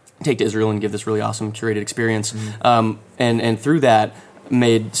take to Israel and give this really awesome curated experience. And through that,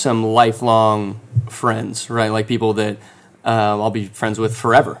 made some lifelong friends, right? Like people that I'll be friends with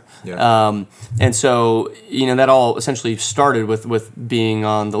forever. Yeah. And so, that all essentially started with being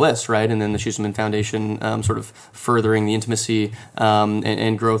on the list, right? And then the Schusterman Foundation sort of furthering the intimacy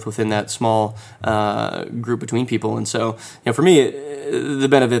and growth within that small group between people. And so, for me, the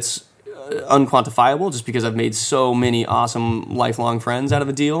benefits unquantifiable, just because I've made so many awesome lifelong friends out of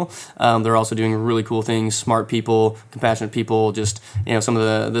the deal. They're also doing really cool things, smart people, compassionate people, just some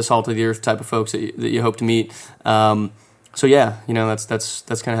of the salt of the earth type of folks that you hope to meet. So yeah,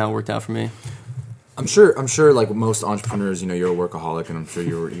 that's kind of how it worked out for me. I'm sure like most entrepreneurs, you're a workaholic, and I'm sure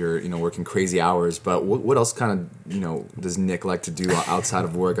you're working crazy hours, but what else kind of, does Nick like to do outside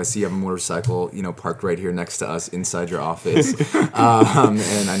of work? I see you have a motorcycle, parked right here next to us inside your office.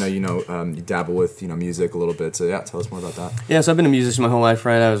 And I know, you dabble with, music a little bit. So yeah, tell us more about that. Yeah, so I've been a musician my whole life,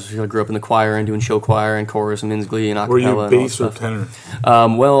 right? I grew up in the choir and doing show choir and chorus and men's glee and a cappella. Were you bass or tenor?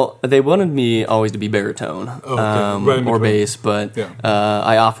 Well, they wanted me always to be baritone or bass, but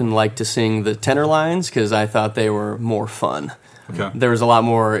I often like to sing the tenor lines because I thought they were more fun. Okay. There was a lot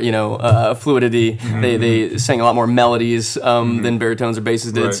more, fluidity. They sang a lot more melodies than baritones or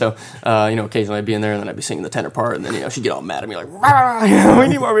basses did. Right. So, occasionally I'd be in there and then I'd be singing the tenor part, and then she'd get all mad at me like, we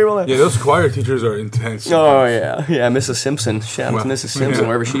need more people. Yeah, those choir teachers are intense. Oh yeah, Mrs. Simpson. Shout out to Mrs. Simpson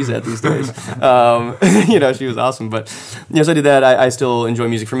wherever she's at these days. She was awesome. But so I did that. I still enjoy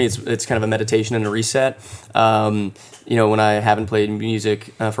music. For me, it's kind of a meditation and a reset. When I haven't played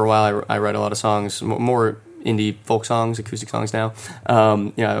music for a while, I write a lot of songs, more indie folk songs, acoustic songs now.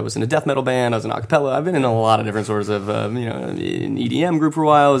 I was in a death metal band. I was in a cappella. I've been in a lot of different sorts of, an EDM group for a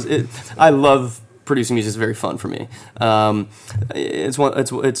while. I love producing music. Is very fun for me.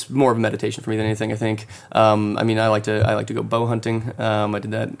 It's more of a meditation for me than anything, I think. I like to go bow hunting. I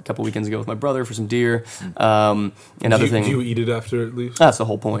did that a couple weekends ago with my brother for some deer. And other things. Do you eat it after at least? That's the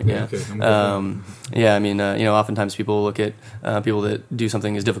whole point. Yeah. Okay. Oftentimes people look at people that do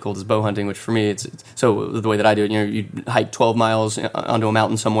something as difficult as bow hunting, which for me, it's so the way that I do it. You hike 12 miles onto a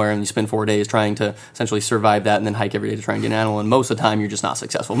mountain somewhere, and you spend 4 days trying to essentially survive that, and then hike every day to try and get an animal. And most of the time, you're just not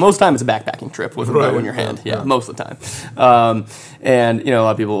successful. Most of the time, it's a backpacking trip with a bow in your hand. Yeah, most of the time. And a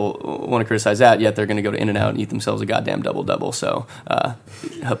lot of people want to criticize that, yet they're going to go to In-N-Out and eat themselves a goddamn double-double. So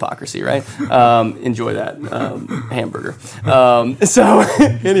hypocrisy, right? Enjoy that hamburger. So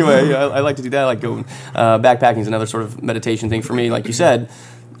anyway, I like to do that. I like going backpacking is another sort of meditation thing for me. Like you said,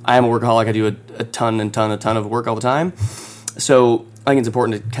 I am a workaholic. I do a ton of work all the time. So I think it's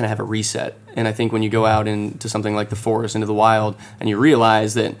important to kind of have a reset. And I think when you go out into something like the forest, into the wild, and you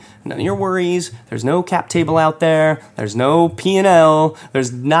realize that none of your worries, there's no cap table out there, there's no P&L,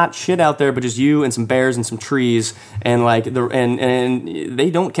 there's not shit out there but just you and some bears and some trees, and and they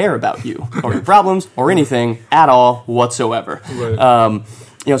don't care about you or your problems or anything at all whatsoever. Right.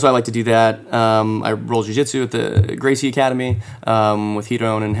 So I like to do that. I roll jiu-jitsu at the Gracie Academy with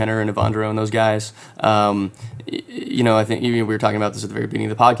Hiron and Henner and Evandro and those guys. I think we were talking about this at the very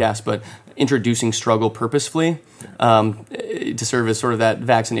beginning of the podcast, but introducing struggle purposefully to serve as sort of that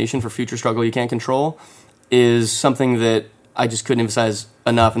vaccination for future struggle you can't control is something that I just couldn't emphasize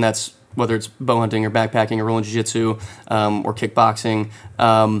enough, and that's whether it's bow hunting or backpacking or rolling jiu-jitsu or kickboxing.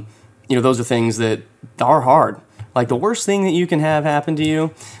 Those are things that are hard. Like the worst thing that you can have happen to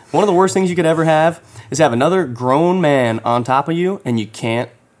you, one of the worst things you could ever have is have another grown man on top of you and you can't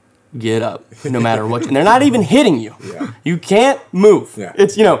get up no matter what. And they're not even hitting you. Yeah. You can't move. Yeah.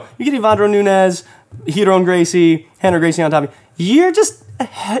 It's, you get Evandro Nunez, Hiron Gracie, Henry Gracie on top of you.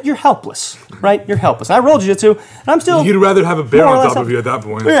 You're helpless, right? You're helpless. And I roll jiu-jitsu, and I'm still... You'd rather have a bear on top of you at that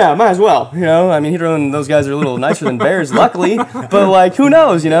point. Yeah, might as well. Hiron and those guys are a little nicer than bears, luckily. But, who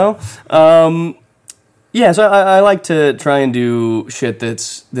knows, so I like to try and do shit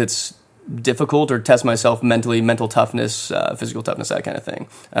that's difficult or test myself mentally, mental toughness, physical toughness, that kind of thing.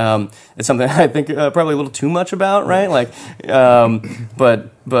 It's something I think probably a little too much about, right?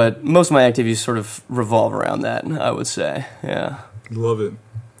 But most of my activities sort of revolve around that, I would say. Yeah. Love it.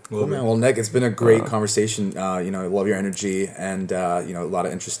 Cool, man. Well, Nick, it's been a great conversation. I love your energy and a lot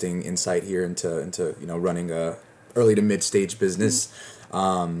of interesting insight here into running a early to mid stage business.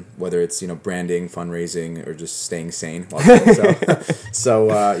 Whether it's branding, fundraising, or just staying sane. It's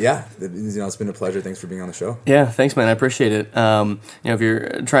been a pleasure. Thanks for being on the show. Yeah, thanks, man. I appreciate it. If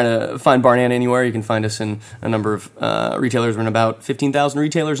you're trying to find Barnana anywhere, you can find us in a number of retailers. We're in about 15,000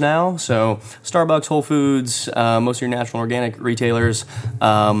 retailers now. So Starbucks, Whole Foods, most of your natural and organic retailers,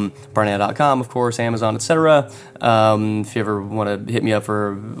 Barnana.com, of course, Amazon, etc. If you ever want to hit me up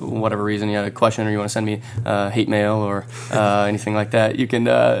for whatever reason, you have a question or you want to send me hate mail or anything like that, you can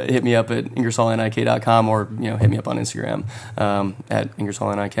hit me up at ingersöllnik.com or hit me up on Instagram at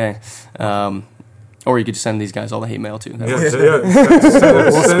ingersöllnik. Or you could just send these guys all the hate mail too. We'll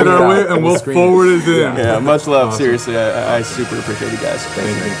send it our way and we'll forward it to them. Yeah, much love. Seriously, I super appreciate you guys.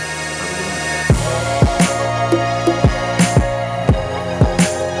 Thank you.